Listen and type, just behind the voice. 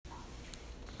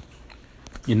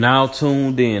You're now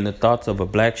tuned in to Thoughts of a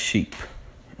Black Sheep.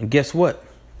 And guess what?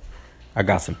 I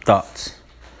got some thoughts.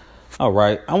 All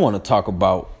right, I want to talk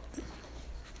about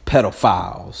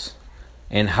pedophiles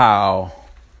and how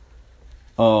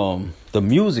the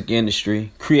music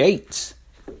industry creates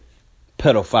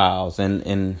pedophiles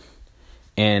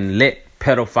and let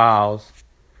pedophiles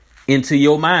into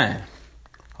your mind.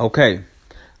 Okay,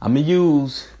 I'm going to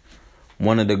use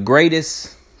one of the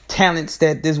greatest talents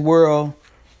that this world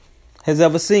has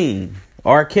ever seen,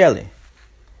 R. Kelly.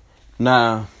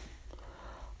 Now,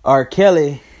 R.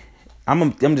 Kelly,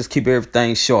 I'm just keep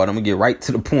everything short. I'm gonna get right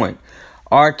to the point.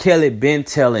 R. Kelly been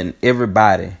telling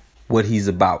everybody what he's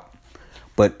about,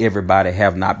 but everybody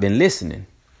have not been listening.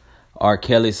 R.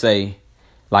 Kelly say,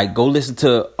 like, go listen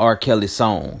to R. Kelly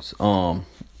songs,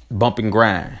 Bump and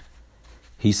Grind.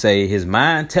 He say his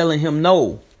mind telling him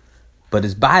no, but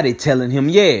his body telling him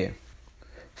yeah.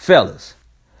 Fellas,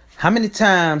 how many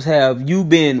times have you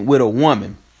been with a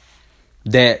woman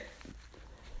that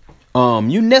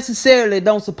you necessarily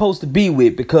don't supposed to be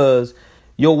with because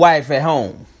your wife at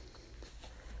home?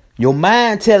 Your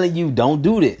mind telling you don't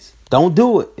do this. Don't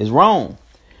do it. It's wrong.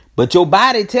 But your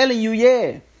body telling you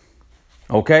yeah.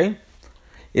 Okay?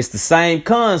 It's the same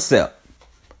concept.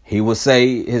 He would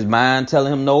say his mind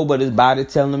telling him no, but his body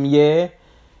telling him yeah.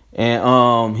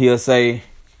 And he'll say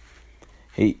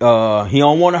he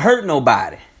don't want to hurt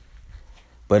nobody.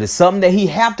 But it's something that he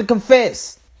have to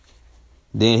confess.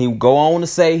 Then he go on to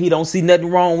say he don't see nothing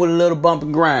wrong with a little bump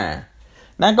and grind.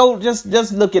 Now go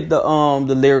just look at the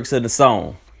lyrics of the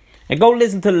song. And go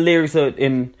listen to the lyrics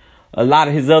in a lot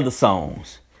of his other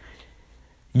songs.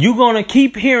 You're going to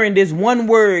keep hearing this one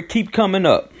word keep coming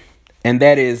up. And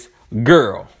that is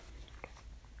girl.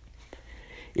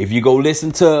 If you go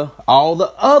listen to all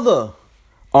the other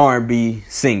R&B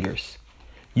singers,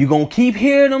 you're going to keep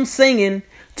hearing them singing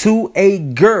to a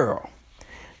girl.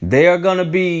 They are gonna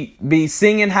be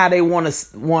singing how they wanna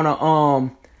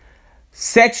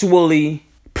sexually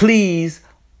please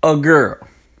a girl.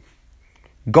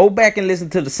 Go back and listen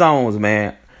to the songs,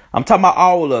 man. I'm talking about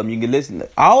all of them. You can listen to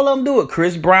all of them. Do it.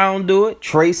 Chris Brown do it.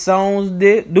 Trey Songz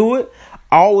do it.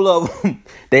 All of them.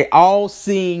 They all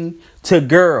sing to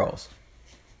girls.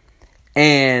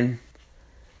 And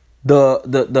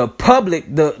the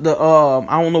public, the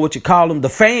I don't know what you call them, the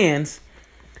fans.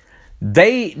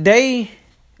 They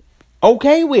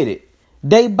okay with it.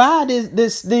 They buy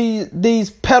these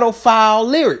pedophile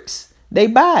lyrics. They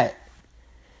buy it.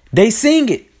 They sing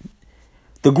it.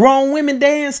 The grown women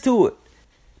dance to it.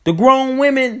 The grown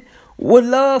women would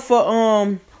love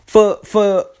for Trey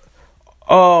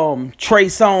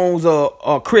Songz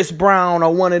or Chris Brown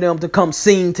or one of them to come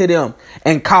sing to them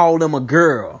and call them a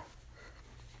girl.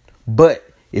 But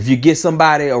if you get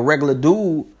somebody, a regular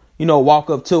dude, walk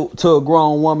up to a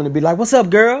grown woman and be like, "What's up,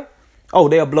 girl?" Oh,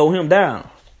 they'll blow him down.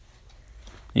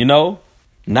 Now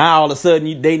all of a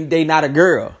sudden they not a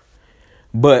girl.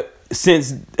 But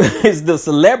since it's the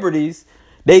celebrities,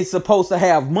 they supposed to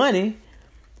have money,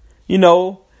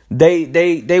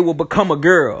 they will become a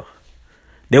girl.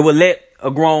 They will let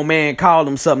a grown man call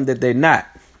them something that they're not.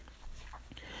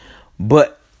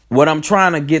 But what I'm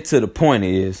trying to get to the point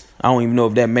is, I don't even know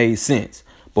if that made sense.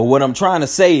 But what I'm trying to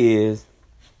say is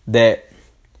that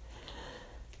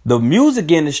the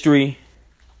music industry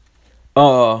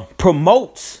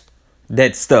promotes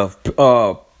that stuff.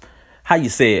 How you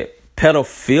say it?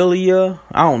 Pedophilia?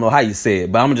 I don't know how you say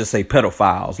it, but I'm going to just say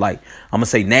pedophiles. Like, I'm going to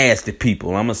say nasty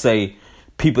people. I'm going to say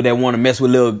people that want to mess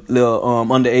with little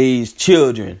underage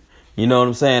children. You know what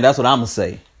I'm saying? That's what I'm going to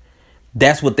say.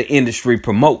 That's what the industry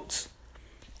promotes.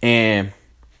 And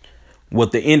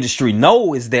what the industry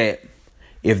know is that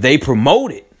if they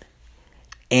promote it,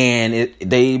 and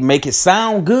they make it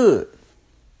sound good,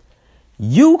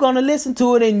 you gonna listen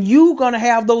to it and you gonna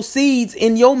have those seeds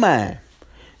in your mind.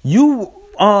 You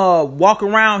walk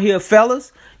around here,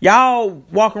 fellas. Y'all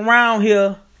walk around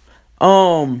here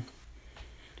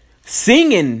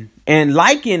singing and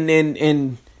liking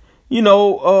and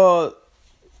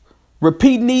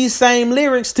repeating these same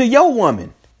lyrics to your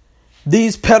woman.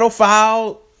 These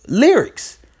pedophile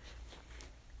lyrics.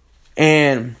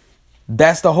 And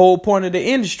that's the whole point of the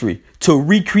industry, to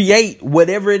recreate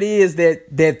whatever it is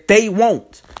that they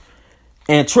want.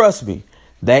 And trust me,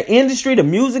 that industry, the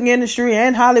music industry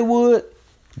and Hollywood,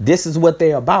 this is what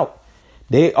they're about.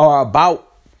 They are about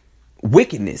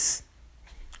wickedness,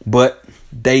 but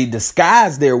they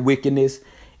disguise their wickedness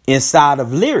inside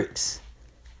of lyrics.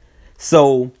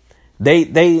 So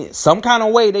they some kind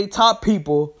of way they taught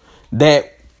people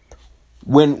that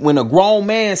when a grown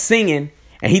man singing,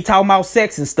 and he talking about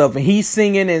sex and stuff, and he's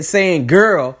singing and saying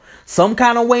girl, some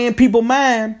kind of way in people's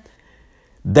mind,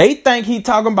 They think he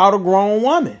talking about a grown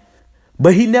woman,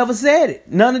 but he never said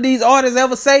it. None of these artists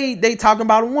ever say they talking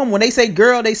about a woman. When they say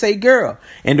girl, they say girl.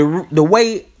 And the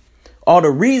way or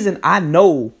the reason I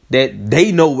know that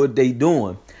they know what they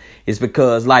doing is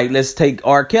because, like, let's take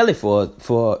R. Kelly for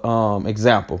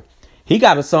example. He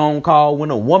got a song called "When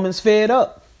a Woman's Fed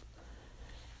Up."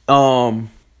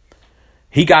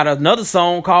 He got another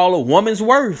song called "A Woman's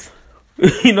Worth,"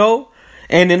 you know,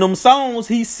 and in them songs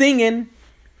he's singing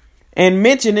and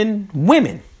mentioning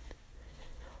women.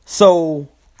 So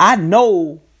I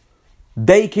know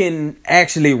they can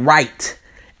actually write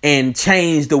and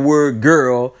change the word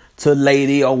girl to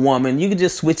lady or woman. You can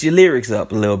just switch your lyrics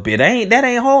up a little bit. That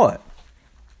ain't hard.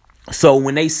 So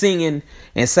when they singing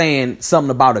and saying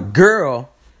something about a girl,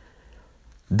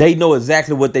 they know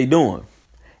exactly what they doing.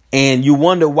 And you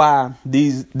wonder why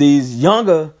these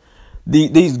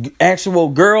actual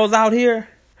girls out here,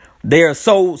 they are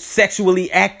so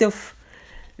sexually active.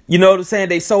 You know what I'm saying?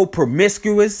 They so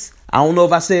promiscuous. I don't know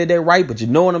if I said that right, but you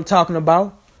know what I'm talking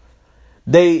about.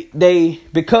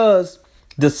 Because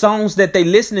the songs that they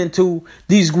listening to,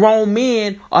 these grown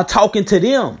men are talking to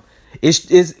them.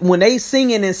 It's when they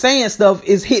singing and saying stuff,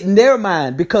 it's hitting their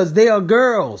mind because they are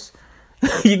girls.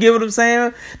 You get what I'm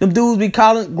saying? Them dudes be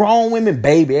calling grown women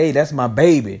baby. Hey, that's my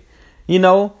baby. You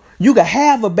know, you can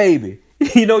have a baby.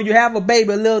 You know, you have a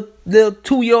baby, a little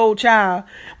 2-year-old child,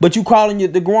 but you calling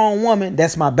the grown woman,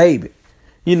 that's my baby.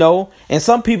 You know, and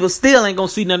some people still ain't gonna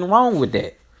see nothing wrong with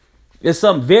that. There's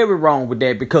something very wrong with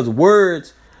that because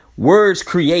words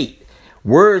create.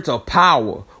 Words are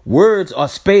power. Words are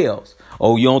spells.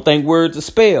 Oh, you don't think words are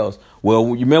spells?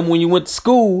 Well, you remember when you went to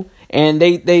school and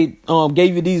they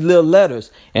gave you these little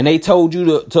letters and they told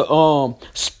you to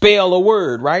spell a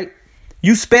word, right?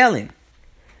 You spelling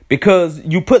because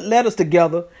you put letters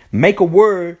together, make a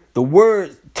word. The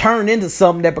word turn into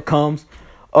something that becomes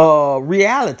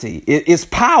reality. It's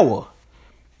power.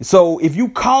 So if you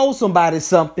call somebody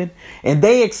something and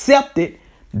they accept it,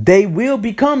 they will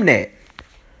become that.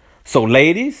 So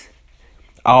ladies,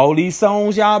 all these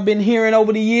songs y'all been hearing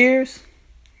over the years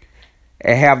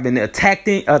have been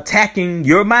attacking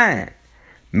your mind,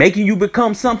 making you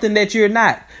become something that you're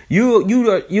not.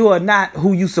 You are not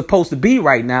who you supposed to be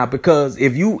right now, because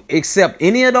if you accept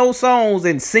any of those songs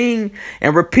and sing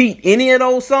and repeat any of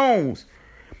those songs,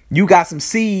 you got some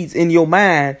seeds in your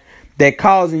mind that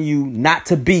causing you not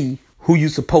to be who you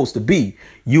supposed to be.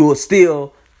 You are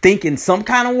still thinking some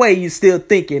kind of way. You're still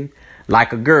thinking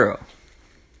like a girl.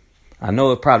 I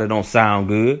know it probably don't sound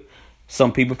good.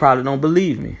 Some people probably don't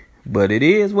believe me, but it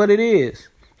is what it is.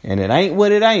 And it ain't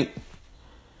what it ain't.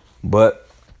 But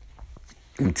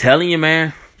I'm telling you,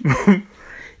 man,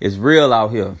 it's real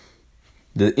out here.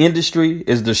 The industry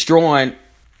is destroying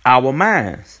our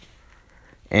minds.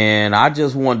 And I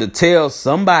just wanted to tell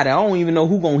somebody, I don't even know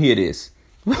who gonna hear this.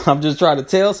 I'm just trying to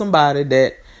tell somebody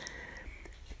that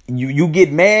you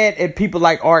get mad at people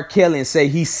like R. Kelly and say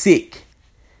he's sick.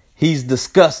 He's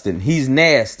disgusting. He's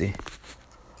nasty.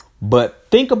 But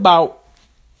think about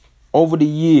over the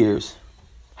years,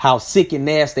 how sick and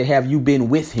nasty have you been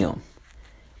with him?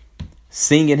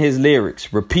 Singing his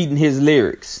lyrics, repeating his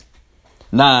lyrics.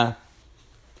 Now,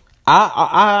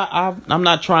 I'm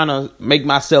not trying to make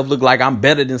myself look like I'm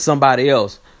better than somebody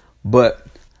else, but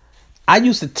I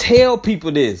used to tell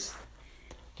people this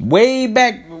way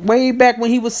back when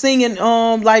he was singing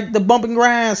like the bump and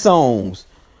grind songs.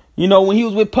 You know, when he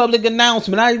was with Public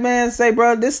Announcement, I say,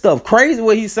 bro, this stuff crazy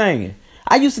what he's singing.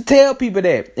 I used to tell people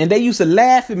that, and they used to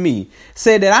laugh at me,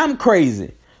 said that I'm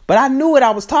crazy, but I knew what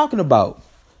I was talking about.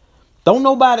 Don't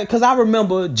nobody, because I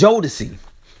remember Jodeci.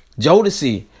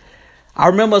 I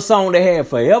remember a song they had,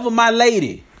 Forever My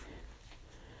Lady.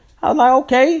 I was like,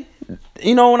 okay.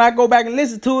 You know, when I go back and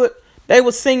listen to it, they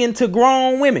were singing to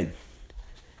grown women.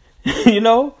 You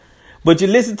know? But you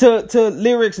listen to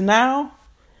lyrics now,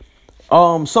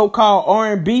 so-called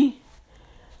R&B,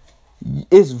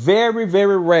 it's very,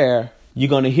 very rare you're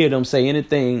going to hear them say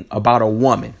anything about a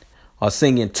woman or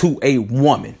singing to a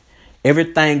woman.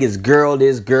 Everything is girl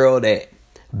this, girl that,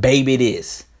 baby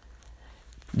this.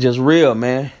 Just real,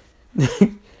 man.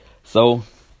 So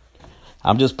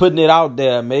I'm just putting it out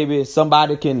there. Maybe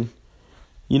somebody can,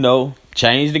 you know,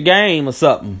 change the game or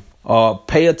something, or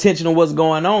pay attention to what's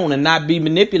going on and not be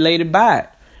manipulated by it,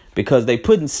 because they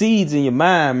putting seeds in your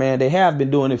mind, man. They have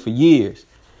been doing it for years.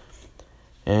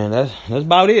 And that's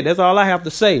about it. That's all I have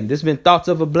to say. This has been Thoughts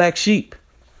of a Black Sheep.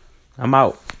 I'm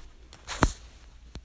out.